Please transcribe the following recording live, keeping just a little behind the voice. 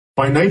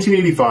By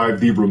 1985,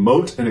 the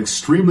remote and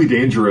extremely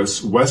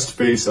dangerous west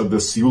face of the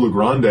Ciula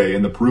Grande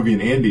in the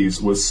Peruvian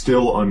Andes was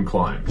still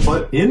unclimbed.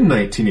 But in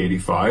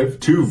 1985,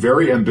 two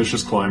very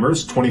ambitious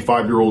climbers,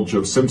 25-year-old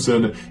Joe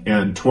Simpson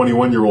and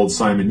 21-year-old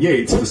Simon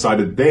Yates,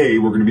 decided they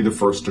were going to be the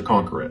first to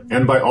conquer it.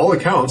 And by all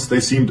accounts,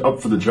 they seemed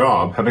up for the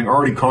job, having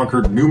already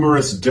conquered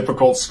numerous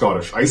difficult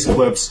Scottish ice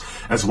cliffs,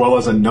 as well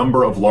as a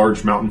number of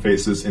large mountain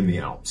faces in the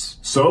Alps.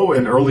 So,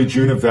 in early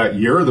June of that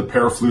year, the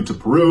pair flew to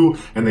Peru,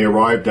 and they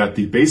arrived at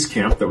the base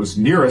camp that was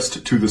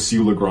nearest to the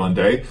Ciula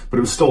Grande, but it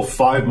was still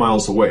 5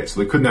 miles away, so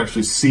they couldn't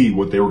actually see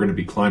what they were going to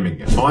be climbing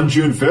in. On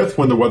June 5th,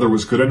 when the weather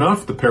was good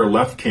enough, the pair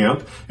left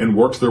camp and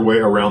worked their way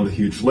around the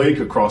huge lake,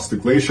 across the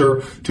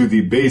glacier, to the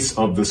base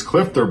of this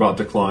cliff they're about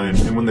to climb,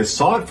 and when they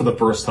saw it for the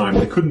first time,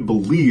 they couldn't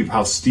believe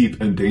how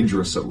steep and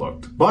dangerous it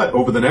looked. But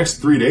over the next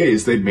 3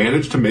 days, they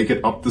managed to make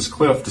it up this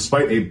cliff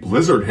despite a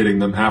blizzard hitting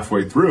them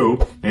halfway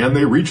through, and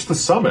they reached the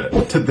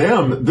summit. To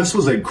them, this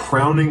was a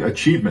crowning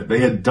achievement. They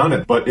had done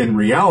it, but in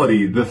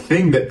reality, the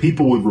thing that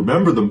people would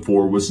remember them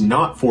for was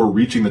not for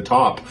reaching the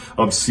top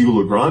of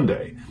Ciula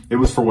Grande. It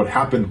was for what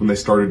happened when they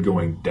started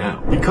going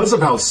down. Because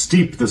of how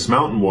steep this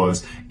mountain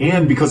was,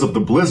 and because of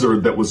the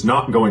blizzard that was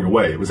not going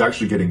away, it was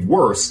actually getting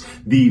worse,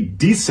 the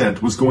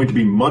descent was going to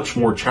be much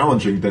more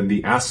challenging than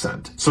the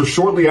ascent. So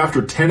shortly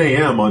after 10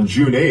 a.m. on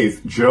June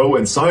 8th, Joe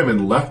and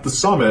Simon left the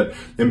summit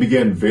and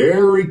began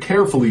very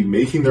carefully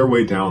making their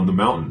way down the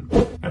mountain.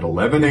 At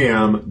 11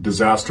 a.m.,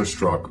 disaster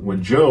struck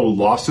when Joe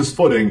lost his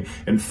footing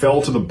and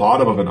fell to the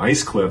bottom of an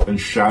ice cliff and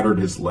shattered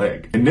his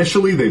leg.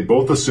 Initially, they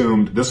both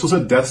assumed this was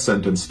a death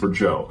sentence for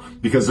Joe,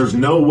 because there's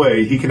no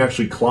way he can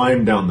actually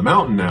climb down the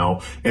mountain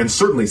now, and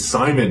certainly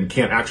Simon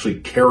can't actually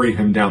carry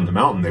him down the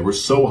mountain. They were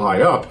so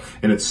high up,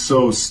 and it's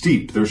so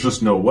steep, there's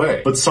just no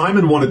way. But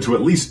Simon wanted to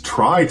at least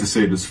try to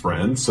save his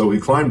friend, so he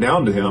climbed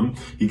down to him,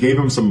 he gave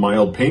him some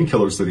mild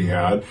painkillers that he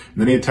had, and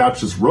then he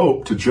attached his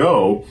rope to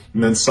Joe,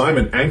 and then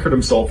Simon anchored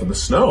himself in the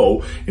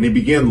snow, and he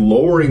began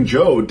lowering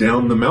Joe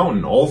down the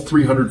mountain, all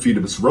 300 feet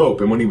of his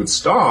rope, and when he would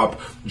stop,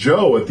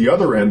 Joe at the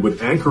other end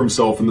would anchor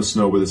himself in the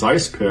snow with his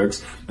ice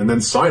picks, and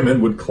then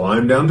Simon would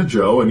climb down to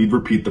Joe and he'd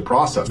repeat the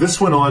process.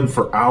 This went on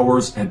for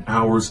hours and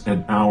hours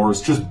and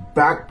hours, just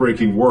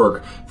back-breaking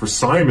work for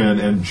Simon,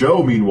 and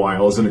Joe,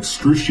 meanwhile, is in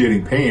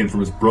excruciating pain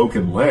from his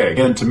broken leg.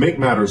 And to make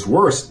matters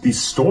worse, the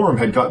storm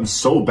had gotten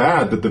so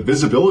bad that the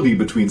visibility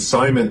between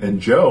Simon and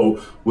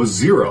Joe was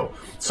zero.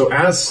 So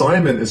as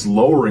Simon is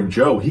lowering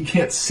Joe, he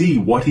can't see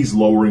what he's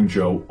lowering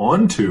Joe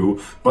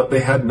onto, but they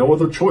had no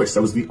other choice.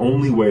 That was the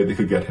only way they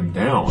could get him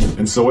down.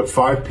 And so at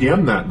 5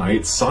 p.m. that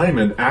night,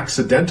 Simon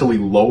accidentally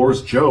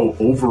lowers Joe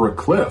over a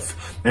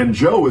cliff. And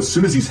Joe, as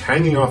soon as he's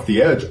hanging off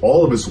the edge,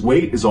 all of his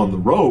weight is on the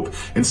rope,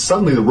 and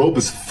suddenly the rope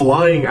is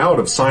flying out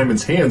of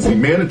Simon's hands. He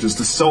manages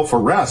to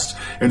self-arrest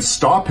and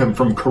stop him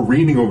from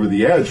careening over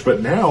the edge.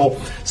 But now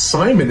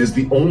Simon is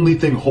the only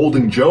thing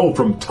holding Joe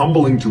from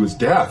tumbling to his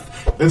death.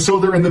 And so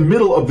they're in the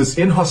middle of this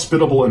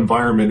inhospitable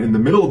environment. In the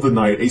middle of the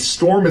night, a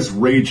storm is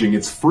raging.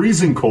 It's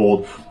freezing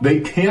cold. They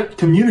can't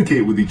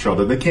communicate with each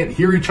other. They can't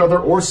hear each other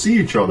or see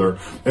each other.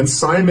 And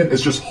Simon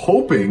is just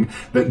hoping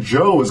that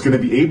Joe is going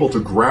to be able to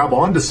grab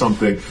onto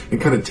something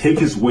and kind of take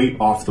his weight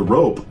off the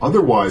rope.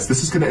 Otherwise,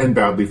 this is going to end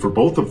badly for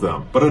both of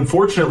them. But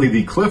unfortunately,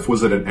 the cliff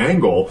was at an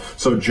angle,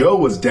 so Joe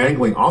was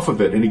dangling off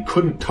of it and he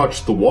couldn't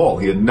touch the wall.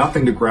 He had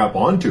nothing to grab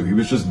onto. He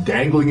was just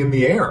dangling in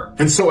the air.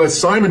 And so as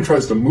Simon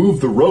tries to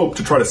move the rope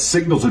to try to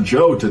signal to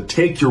Joe to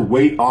take your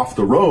weight off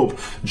the rope,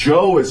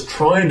 Joe is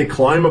trying to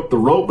climb up the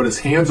rope, but his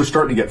hands are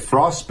starting to get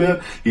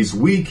frostbit. He's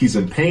weak, he's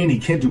in pain, he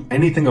can't do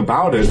anything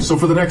about it. So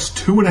for the next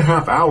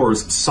 2.5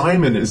 hours,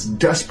 Simon is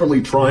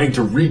desperately trying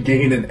to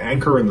regain an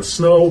anchor in the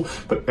snow,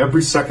 but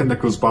every second that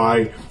goes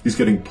by, he's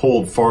getting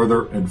pulled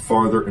farther and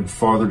farther and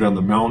farther down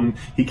the mountain.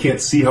 He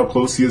can't see how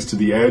close he is to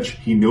the edge.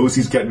 He knows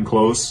he's getting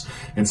close.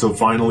 And so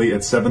finally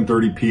at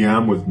 7:30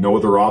 p.m. with no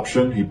other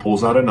option, he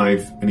pulls out a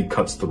knife and he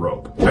cuts the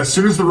rope. As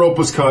soon as the rope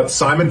was cut,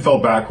 Simon fell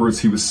backwards.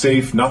 He was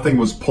safe. Nothing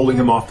was pulling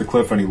him off the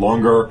cliff any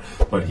longer,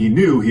 but he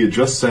knew he had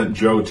just sent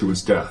Joe to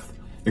his death.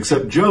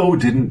 Except Joe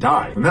didn't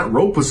die. When that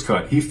rope was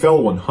cut, he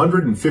fell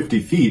 150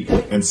 feet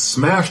and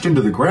smashed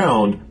into the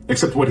ground,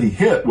 except what he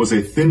hit was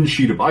a thin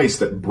sheet of ice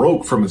that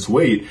broke from his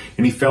weight,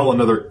 and he fell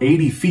another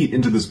 80 feet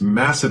into this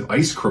massive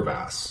ice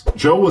crevasse.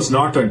 Joe was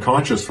knocked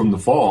unconscious from the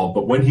fall,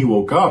 but when he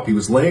woke up, he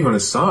was laying on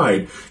his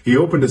side. He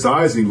opened his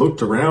eyes and he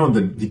looked around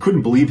and he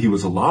couldn't believe he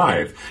was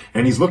alive.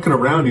 And he's looking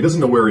around, he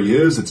doesn't know where he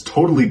is, it's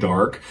totally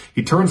dark.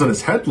 He turns on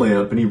his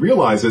headlamp and he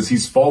realizes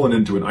he's fallen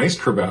into an ice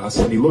crevasse,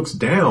 and he looks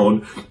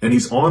down and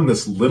he's on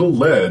this little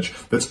ledge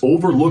that's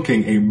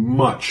overlooking a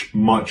much,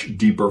 much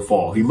deeper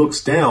fall. He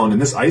looks down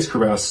and this ice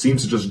crevasse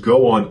seems to just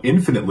go on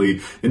infinitely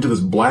into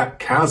this black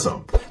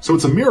chasm. So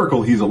it's a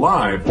miracle he's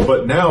alive,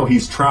 but now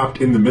he's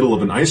trapped in the middle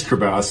of an ice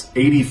crevasse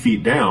 80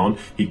 feet down.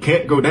 He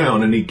can't go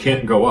down and he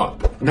can't go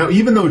up. Now,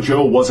 even though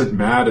Joe wasn't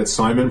mad at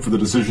Simon for the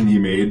decision he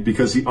made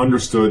because he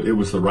understood it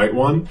was the right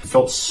one, he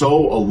felt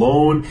so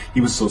alone,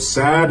 he was so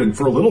sad, and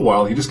for a little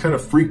while he just kind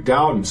of freaked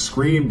out and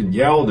screamed and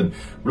yelled and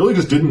really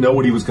just didn't know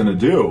what he was going to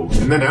do.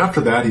 And then after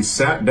after that, he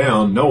sat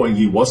down knowing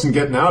he wasn't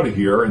getting out of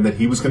here and that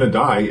he was going to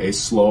die a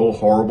slow,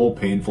 horrible,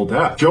 painful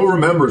death. Joe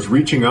remembers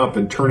reaching up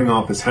and turning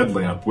off his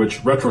headlamp,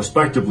 which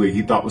retrospectively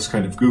he thought was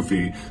kind of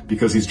goofy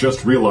because he's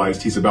just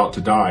realized he's about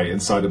to die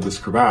inside of this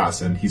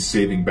crevasse and he's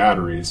saving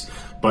batteries.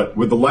 But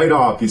with the light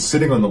off, he's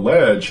sitting on the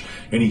ledge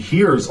and he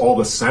hears all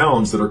the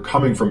sounds that are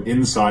coming from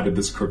inside of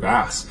this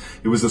crevasse.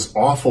 It was this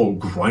awful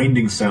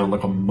grinding sound,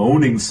 like a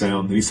moaning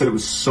sound. And he said it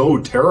was so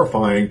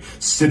terrifying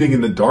sitting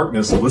in the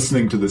darkness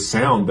listening to this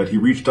sound that he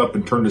reached up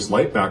and turned his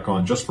light back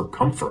on just for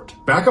comfort.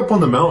 Back up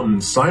on the mountain,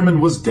 Simon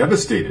was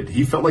devastated.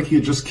 He felt like he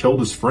had just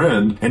killed his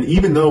friend. And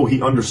even though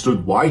he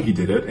understood why he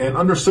did it and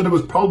understood it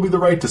was probably the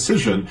right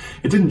decision,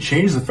 it didn't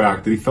change the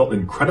fact that he felt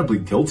incredibly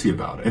guilty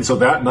about it. And so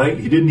that night,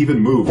 he didn't even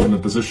move from the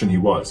position he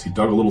was. He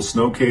dug a little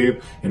snow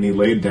cave and he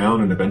laid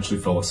down and eventually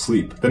fell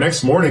asleep. The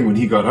next morning when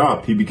he got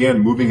up, he began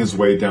moving his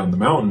way down the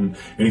mountain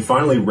and he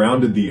finally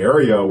rounded the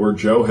area where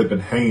Joe had been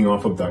hanging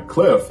off of that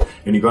cliff,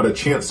 and he got a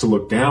chance to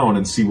look down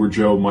and see where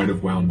Joe might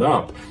have wound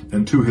up.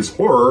 And to his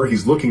horror,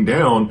 he's looking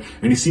down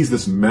and he sees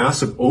this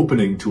massive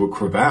opening to a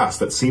crevasse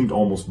that seemed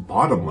almost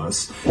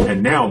bottomless.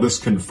 And now this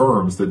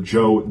confirms that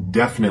Joe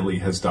definitely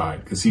has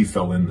died because he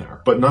fell in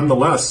there. But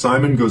nonetheless,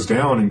 Simon goes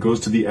down and goes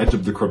to the edge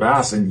of the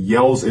crevasse and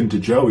yells into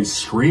Joe. He's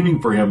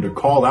screaming for him to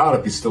call out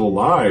if he's still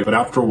alive. But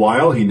after a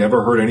while, he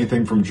never heard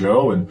anything from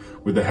Joe, and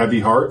with a heavy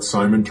heart,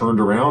 Simon turned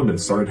around and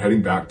started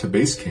heading back to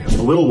base camp.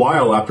 A little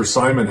while after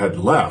Simon had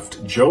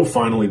left, Joe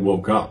finally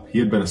woke up. He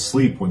had been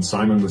asleep when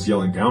Simon was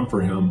yelling down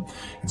for him.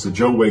 And so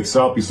Joe wakes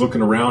up, he's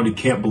looking around, he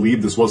can't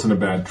believe this wasn't a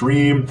bad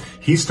dream.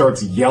 He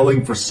starts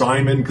yelling for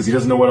Simon because he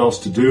doesn't know what else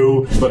to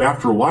do. But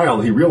after a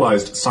while, he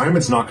realized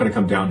Simon's not going to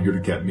come down here to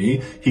get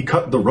me. He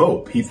cut the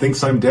rope. He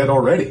thinks I'm dead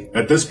already.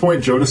 At this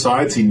point, Joe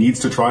decides he needs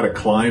to try to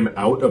climb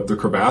out of the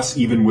crevasse,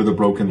 even with a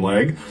broken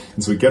leg.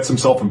 And so he gets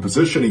himself in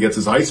position, he gets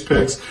his ice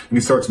picks, and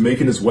he starts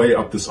making his way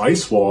up this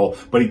ice wall,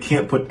 but he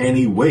can't put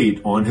any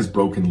weight on his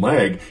broken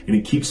leg, and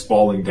he keeps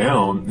falling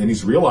down, and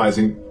he's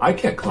realizing, I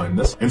can't climb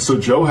this. And so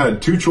Joe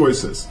had two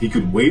choices. He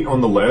could wait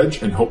on the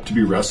ledge and hope to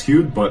be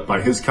rescued, but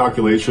by his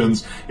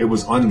calculations, it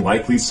was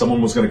unlikely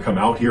someone was going to come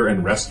out here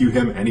and rescue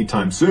him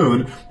anytime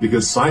soon,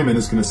 because Simon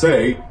is going to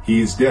say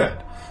he's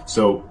dead.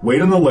 So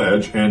wait on the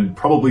ledge and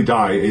probably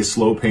die a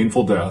slow,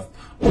 painful death.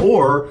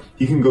 Or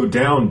he can go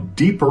down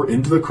deeper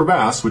into the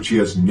crevasse, which he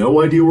has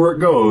no idea where it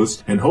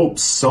goes, and hope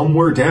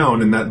somewhere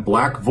down in that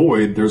black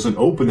void there's an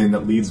opening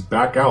that leads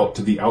back out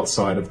to the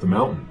outside of the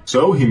mountain.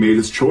 So he made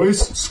his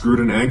choice,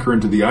 screwed an anchor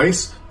into the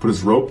ice, put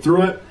his rope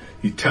through it,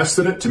 he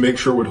tested it to make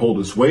sure it would hold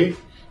his weight.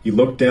 He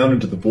looked down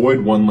into the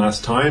void one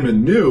last time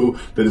and knew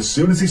that as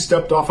soon as he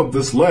stepped off of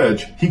this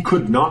ledge, he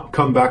could not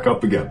come back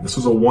up again. This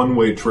was a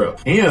one-way trip.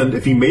 And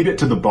if he made it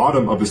to the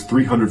bottom of his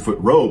 300-foot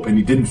rope and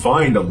he didn't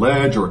find a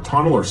ledge or a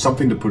tunnel or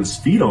something to put his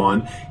feet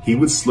on, he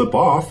would slip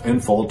off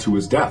and fall to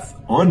his death.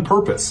 On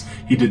purpose,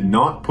 he did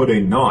not put a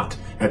knot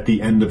at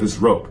the end of his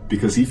rope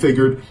because he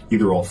figured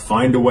either I'll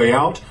find a way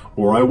out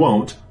or I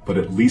won't, but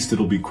at least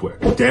it'll be quick.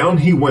 Down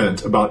he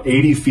went about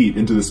 80 feet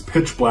into this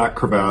pitch black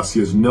crevasse.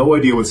 He has no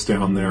idea what's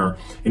down there.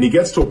 And he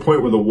gets to a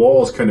point where the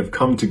walls kind of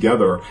come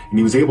together and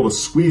he was able to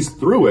squeeze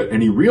through it.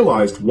 And he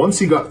realized once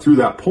he got through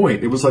that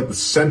point, it was like the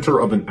center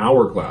of an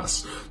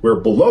hourglass where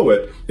below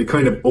it, it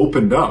kind of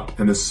opened up.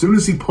 And as soon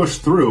as he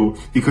pushed through,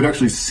 he could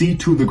actually see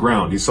to the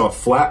ground. He saw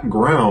flat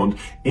ground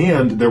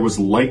and there was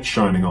light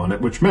shining on it,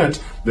 which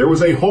meant there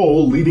was a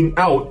hole leading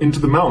out into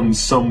the mountains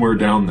somewhere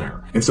down there.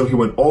 And so he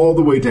went all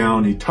the way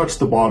down, he touched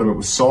the bottom, it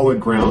was solid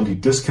ground, he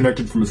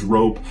disconnected from his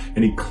rope,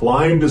 and he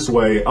climbed his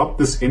way up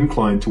this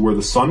incline to where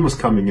the sun was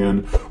coming in,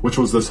 which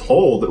was this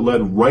hole that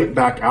led right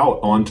back out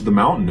onto the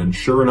mountain. And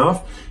sure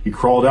enough, he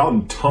crawled out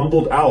and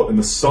tumbled out, and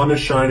the sun is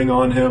shining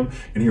on him,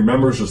 and he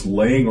remembers just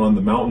laying on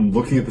the mountain,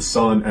 looking at the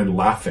sun and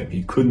laughing.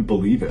 He couldn't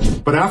believe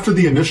it. But after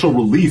the initial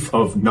relief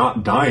of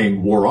not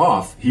dying wore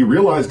off, he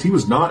realized he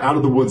was not out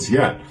of the woods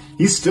yet.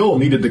 He still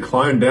needed to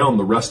climb down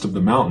the rest of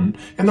the mountain,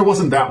 and there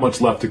wasn't that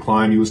much left to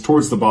climb. He was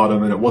towards the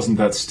bottom, and it wasn't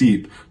that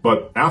steep.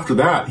 But after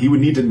that, he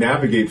would need to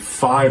navigate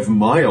 5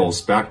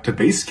 miles back to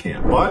base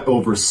camp. But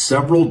over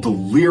several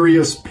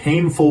delirious,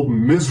 painful,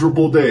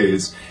 miserable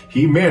days,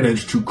 he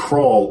managed to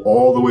crawl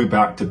all the way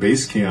back to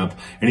base camp,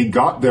 and he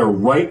got there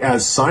right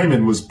as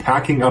Simon was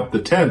packing up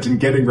the tent and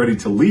getting ready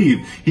to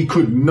leave. He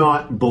could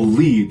not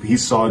believe he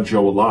saw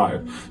Joe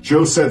alive.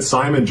 Joe said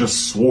Simon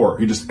just swore.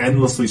 He just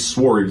endlessly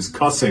swore. He was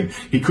cussing.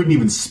 He couldn't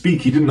even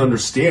speak. He didn't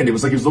understand. It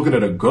was like he was looking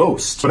at a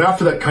ghost. But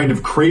after that kind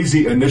of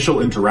crazy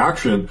initial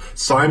interaction,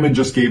 Simon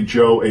just gave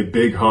Joe a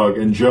big hug,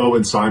 and Joe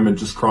and Simon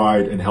just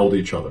cried and held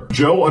each other.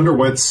 Joe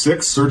underwent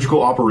 6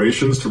 surgical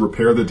operations to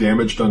repair the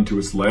damage done to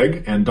his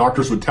leg, and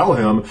doctors would tell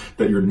him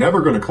that you're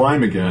never going to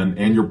climb again,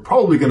 and you're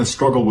probably going to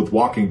struggle with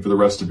walking for the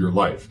rest of your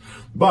life.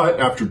 But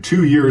after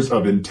 2 years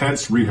of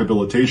intense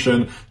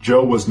rehabilitation,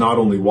 Joe was not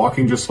only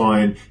walking just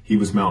fine, he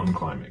was mountain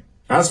climbing.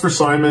 As for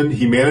Simon,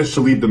 he managed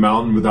to leave the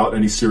mountain without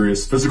any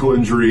serious physical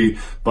injury,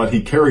 but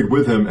he carried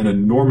with him an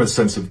enormous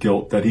sense of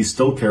guilt that he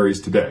still carries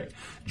today.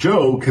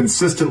 Joe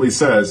consistently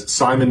says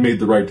Simon made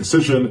the right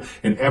decision.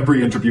 In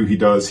every interview he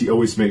does, he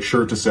always makes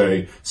sure to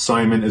say,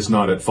 Simon is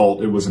not at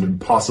fault. It was an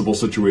impossible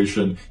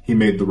situation. He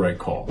made the right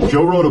call.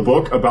 Joe wrote a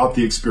book about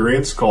the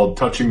experience called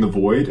Touching the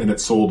Void, and it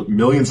sold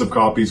millions of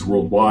copies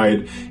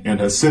worldwide and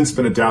has since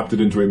been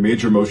adapted into a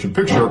major motion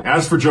picture.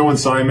 As for Joe and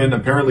Simon,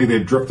 apparently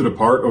they've drifted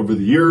apart over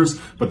the years,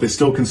 but they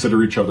still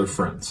consider each other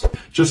friends.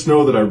 Just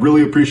know that I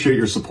really appreciate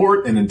your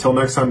support, and until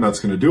next time, that's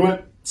going to do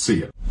it.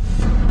 See ya.